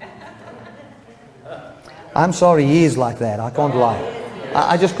 I'm sorry, He is like that. I can't lie.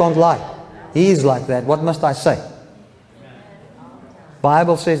 I just can't lie. He is like that. What must I say?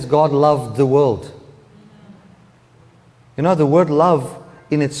 Bible says God loved the world. You know, the word love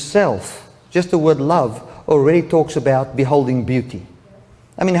in itself, just the word love, already talks about beholding beauty.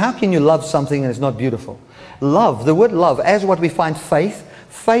 I mean, how can you love something and it's not beautiful? Love, the word love, as what we find faith,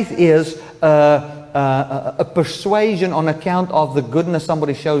 faith is a persuasion on account of the goodness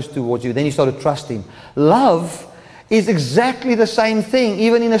somebody shows towards you. Then you start to trust him. Love is exactly the same thing,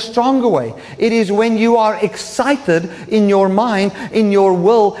 even in a stronger way. It is when you are excited in your mind, in your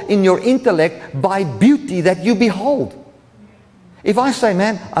will, in your intellect, by beauty that you behold. If I say,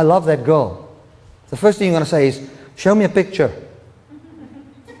 man, I love that girl, the first thing you're going to say is, show me a picture.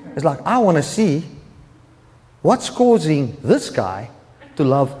 It's like, I want to see what's causing this guy to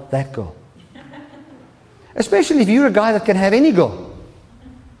love that girl. Especially if you're a guy that can have any girl.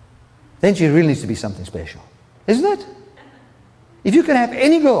 Then she really needs to be something special. Isn't it? If you can have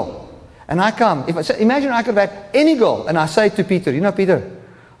any girl, and I come, imagine I could have had any girl, and I say to Peter, you know, Peter,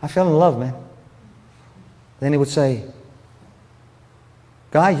 I fell in love, man. Then he would say,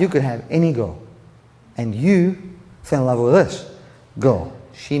 Guy, you could have any girl, and you fell in love with this girl.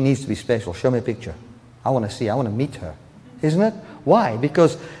 She needs to be special. Show me a picture. I want to see. I want to meet her. Isn't it? Why?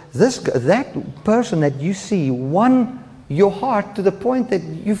 Because that person that you see won your heart to the point that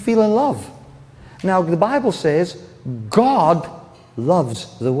you feel in love. Now, the Bible says God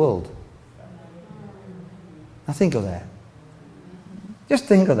loves the world. Now think of that. Just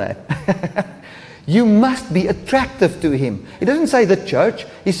think of that. You must be attractive to him. It doesn't say the church.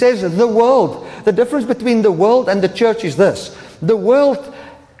 He says the world. The difference between the world and the church is this. The world,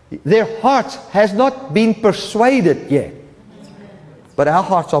 their hearts has not been persuaded yet. But our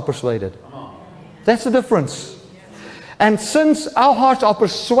hearts are persuaded. That's the difference. And since our hearts are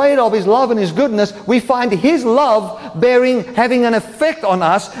persuaded of his love and his goodness, we find his love having an effect on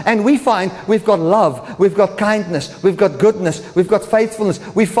us, and we find we've got love, we've got kindness, we've got goodness, we've got faithfulness.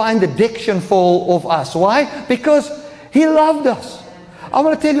 We find addiction full of us. Why? Because he loved us. I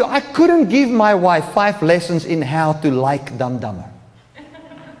want to tell you, I couldn't give my wife 5 lessons in how to like Dum Dummer.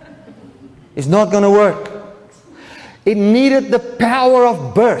 It's not going to work. It needed the power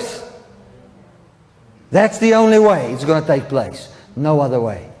of birth. That's the only way it's going to take place. No other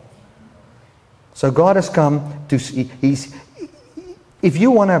way. So God has come to see. If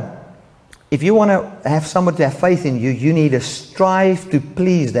you want to have somebody to have faith in you, you need to strive to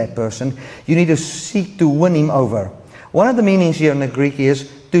please that person. You need to seek to win him over. One of the meanings here in the Greek is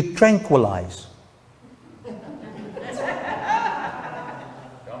to tranquilize. Come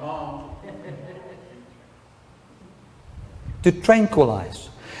on. To tranquilize.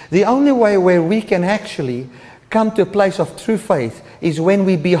 The only way where we can actually come to a place of true faith is when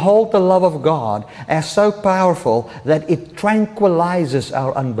we behold the love of God as so powerful that it tranquilizes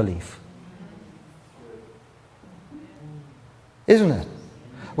our unbelief. Isn't it?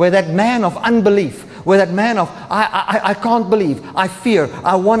 Where that man of unbelief, where that man of, I can't believe, I fear,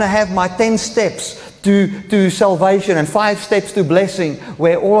 I want to have my 10 steps to salvation and 5 steps to blessing,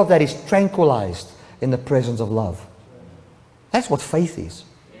 where all of that is tranquilized in the presence of love. That's what faith is.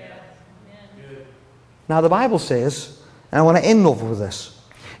 Now the Bible says, and I want to end off with this.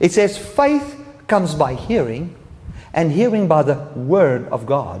 It says faith comes by hearing, and hearing by the Word of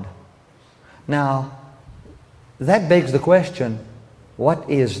God. Now, that begs the question, what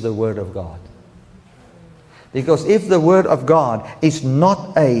is the Word of God? Because if the Word of God is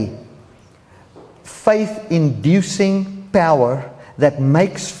not a faith-inducing power that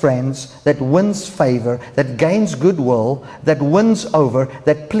makes friends, that wins favor, that gains goodwill, that wins over,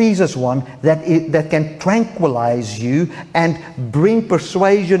 that pleases one, that can tranquilize you and bring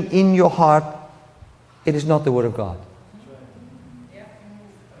persuasion in your heart, it is not the Word of God.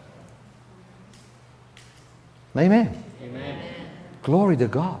 Amen. Amen. Glory to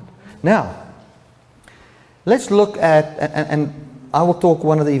God. Now, let's look at, and I will talk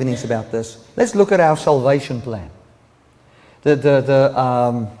one of the evenings about this. Let's look at our salvation plan.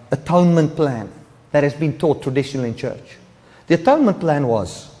 The atonement plan that has been taught traditionally in church. The atonement plan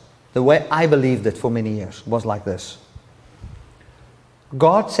was, the way I believed it for many years, was like this.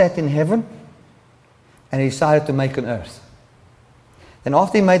 God sat in heaven and He decided to make an earth. And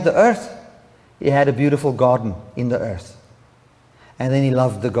after He made the earth, He had a beautiful garden in the earth. And then He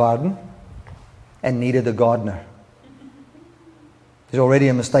loved the garden and needed a gardener. There's already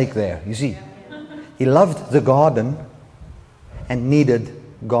a mistake there, you see. He loved the garden and needed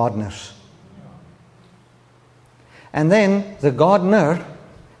gardeners. And then the gardener,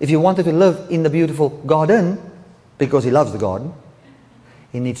 if he wanted to live in the beautiful garden, because he loves the garden,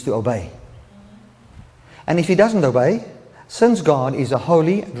 he needs to obey. And if he doesn't obey, since God is a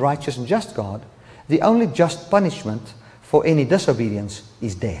holy, righteous, and just God, the only just punishment for any disobedience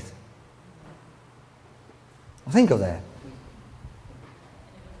is death. Think of that.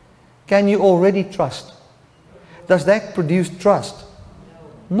 Can you already trust? Does that produce trust?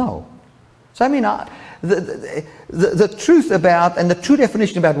 No. So I mean, the truth about, and the true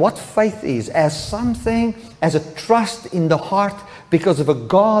definition about what faith is, as something, as a trust in the heart because of a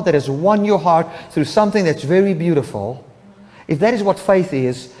God that has won your heart through something that's very beautiful, if that is what faith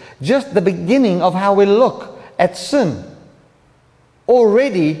is, just the beginning of how we look at sin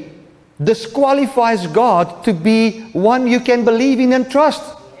already disqualifies God to be one you can believe in and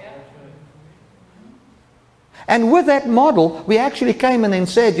trust. And with that model, we actually came in and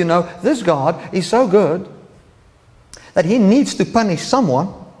said, you know, this God is so good that He needs to punish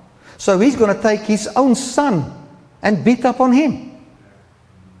someone, so He's going to take His own Son and beat up on Him.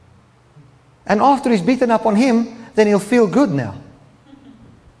 And after He's beaten up on Him, then He'll feel good now.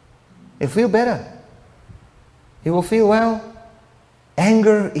 He'll feel better. He will feel, well,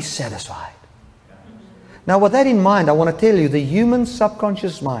 anger is satisfied. Now with that in mind, I want to tell you, the human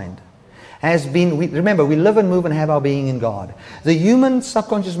subconscious mind has been, remember, we live and move and have our being in God. The human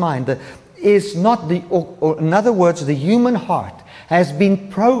subconscious mind is not the, or in other words, the human heart has been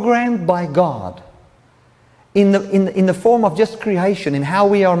programmed by God in the form of just creation, in how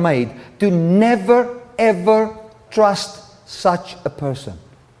we are made, to never ever trust such a person.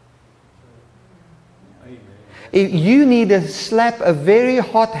 You need to slap a very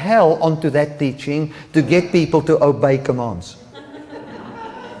hot hell onto that teaching to get people to obey commands.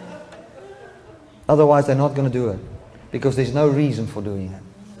 Otherwise, they're not going to do it, because there's no reason for doing it.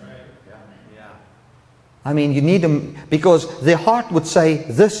 I mean, you need them, because their heart would say,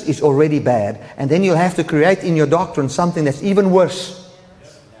 this is already bad, and then you'll have to create in your doctrine something that's even worse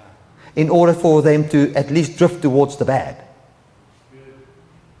in order for them to at least drift towards the bad.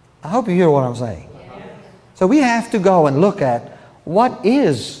 I hope you hear what I'm saying. So we have to go and look at, what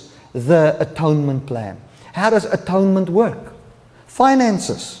is the atonement plan? How does atonement work?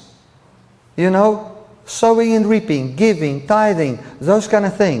 Finances. You know, sowing and reaping, giving, tithing, those kind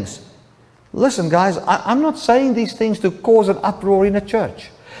of things. Listen, guys, I'm not saying these things to cause an uproar in a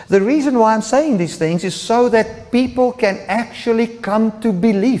church. The reason why I'm saying these things is so that people can actually come to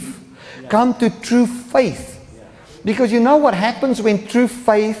belief, come to true faith. Because you know what happens when true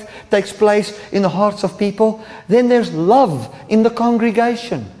faith takes place in the hearts of people? Then there's love in the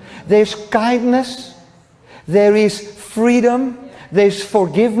congregation. There's kindness. There is freedom. There's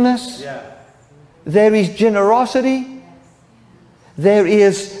forgiveness. There is generosity. There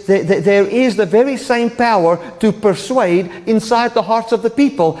is the very same power to persuade inside the hearts of the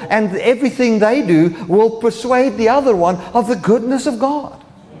people. And everything they do will persuade the other one of the goodness of God.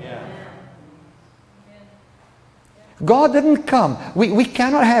 God didn't come. We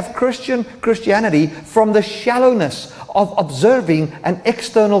cannot have Christianity from the shallowness of observing an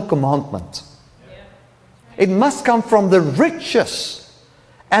external commandment. It must come from the riches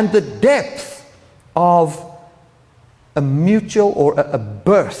and the depth of a mutual or a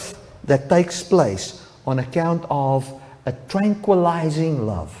birth that takes place on account of a tranquilizing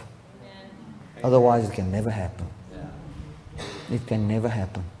love. Otherwise, it can never happen. It can never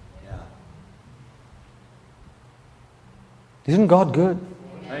happen. Isn't God good?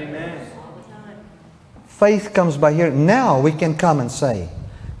 Amen. Faith comes by hearing. Now we can come and say,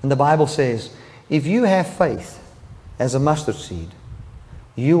 and the Bible says, if you have faith as a mustard seed,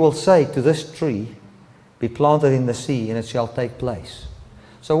 you will say to this tree, be planted in the sea, and it shall take place.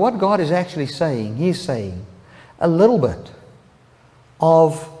 So what God is actually saying, He's saying a little bit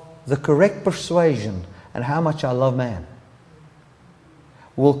of the correct persuasion and how much I love man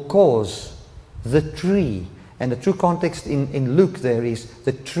will cause the tree. And the true context in Luke there is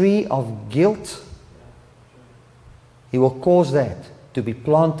the tree of guilt. He will cause that to be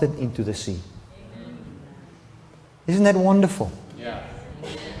planted into the sea. Isn't that wonderful? Yeah.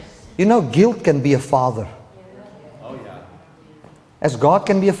 You know, guilt can be a father. Oh, yeah. As God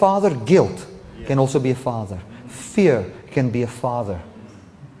can be a father, guilt can also be a father. Fear can be a father.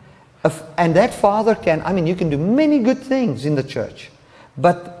 And that father can, I mean, you can do many good things in the church,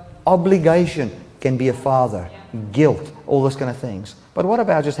 but obligation can be a father, guilt, all those kind of things. But what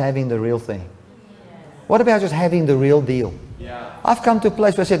about just having the real thing? What about just having the real deal? I've come to a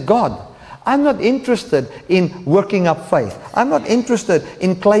place where I said, God, I'm not interested in working up faith. I'm not interested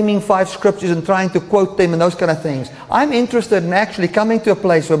in claiming 5 scriptures and trying to quote them and those kind of things. I'm interested in actually coming to a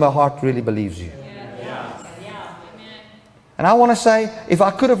place where my heart really believes you. And I want to say, if I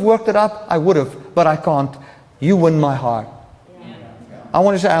could have worked it up, I would have, but I can't. You win my heart. I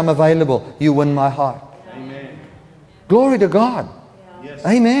want to say, I'm available. You win my heart. Amen. Glory to God. Yes.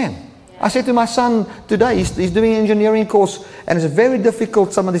 Amen. I said to my son today, he's doing an engineering course, and it's very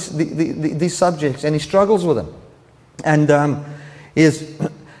difficult, some of these subjects, and he struggles with them. And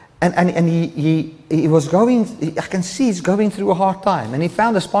And he was going, I can see he's going through a hard time. And he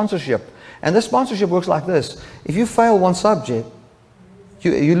found a sponsorship. And this sponsorship works like this. If you fail one subject,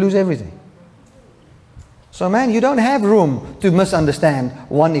 you lose everything. So man, you don't have room to misunderstand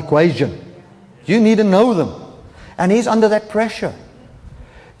one equation. You need to know them. And he's under that pressure.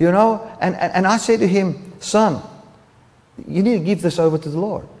 You know, and I said to him, son, you need to give this over to the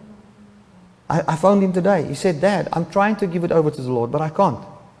Lord. I phoned him today. He said, Dad, I'm trying to give it over to the Lord, but I can't.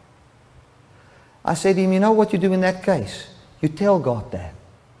 I said to him, you know what you do in that case? You tell God that.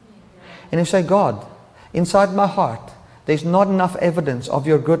 And you say, God, inside my heart, there's not enough evidence of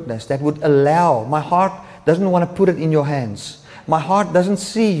your goodness that would allow, my heart doesn't want to put it in your hands. My heart doesn't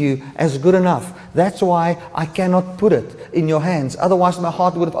see you as good enough. That's why I cannot put it in your hands. Otherwise my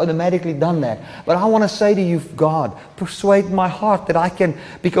heart would have automatically done that. But I want to say to you, God, persuade my heart that I can,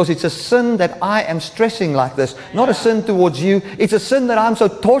 because it's a sin that I am stressing like this. Not a sin towards you. It's a sin that I'm so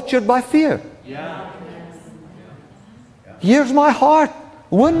tortured by fear. Yeah. Here's my heart.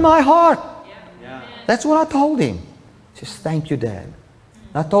 Win my heart. Yeah. That's what I told him. He says, thank you, Dad.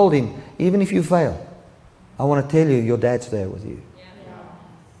 And I told him, even if you fail, I want to tell you, your dad's there with you.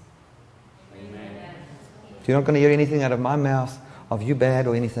 You're not going to hear anything out of my mouth of you bad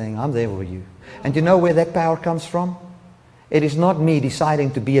or anything. I'm there with you. And you know where that power comes from? It is not me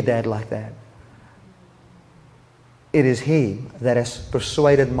deciding to be a dad like that. It is He that has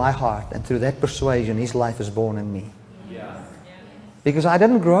persuaded my heart, and through that persuasion, His life is born in me. Yeah. Because I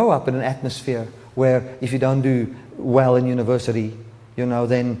didn't grow up in an atmosphere where if you don't do well in university, you know,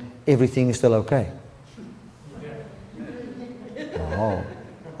 then everything is still okay. Oh,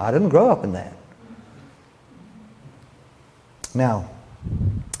 I didn't grow up in that. Now,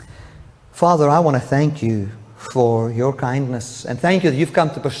 Father, I want to thank you for your kindness, and thank you that you've come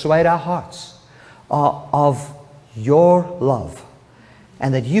to persuade our hearts of your love,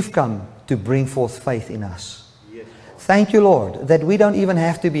 and that you've come to bring forth faith in us. Yes. Thank you, Lord, that we don't even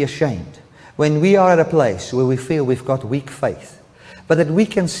have to be ashamed when we are at a place where we feel we've got weak faith, but that we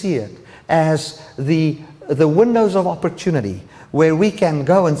can see it as the windows of opportunity where we can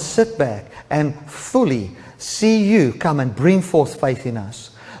go and sit back and fully see you come and bring forth faith in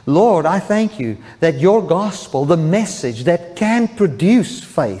us. Lord, I thank you that your gospel, the message that can produce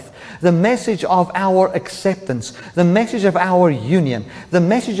faith, the message of our acceptance, the message of our union, the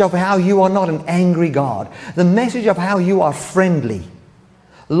message of how you are not an angry God, the message of how you are friendly.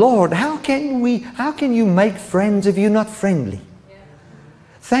 Lord, how can you make friends if you're not friendly?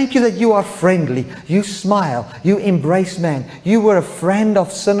 Thank you that you are friendly. You smile. You embrace man. You were a friend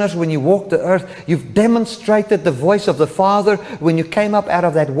of sinners when you walked the earth. You've demonstrated the voice of the Father when you came up out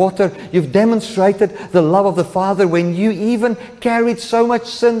of that water. You've demonstrated the love of the Father when you even carried so much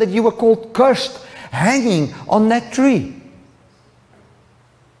sin that you were called cursed, hanging on that tree.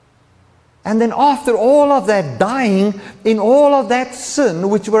 And then after all of that, dying in all of that sin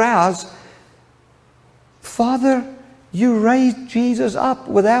which were ours, Father, you raised Jesus up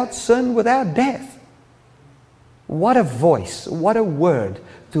without sin, without death. What a voice, what a word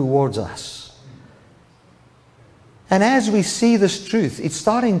towards us. And as we see this truth, it's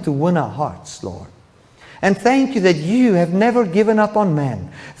starting to win our hearts, Lord. And thank you that you have never given up on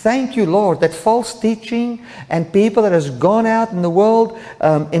man. Thank you, Lord, that false teaching and people that has gone out in the world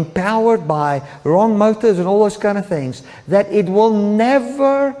empowered by wrong motives and all those kind of things, that it will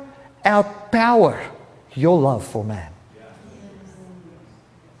never outpower your love for man.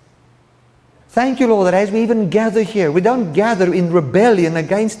 Thank you, Lord, that as we even gather here, we don't gather in rebellion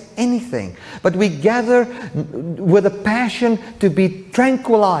against anything, but we gather with a passion to be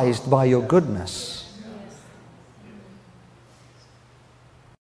tranquilized by your goodness.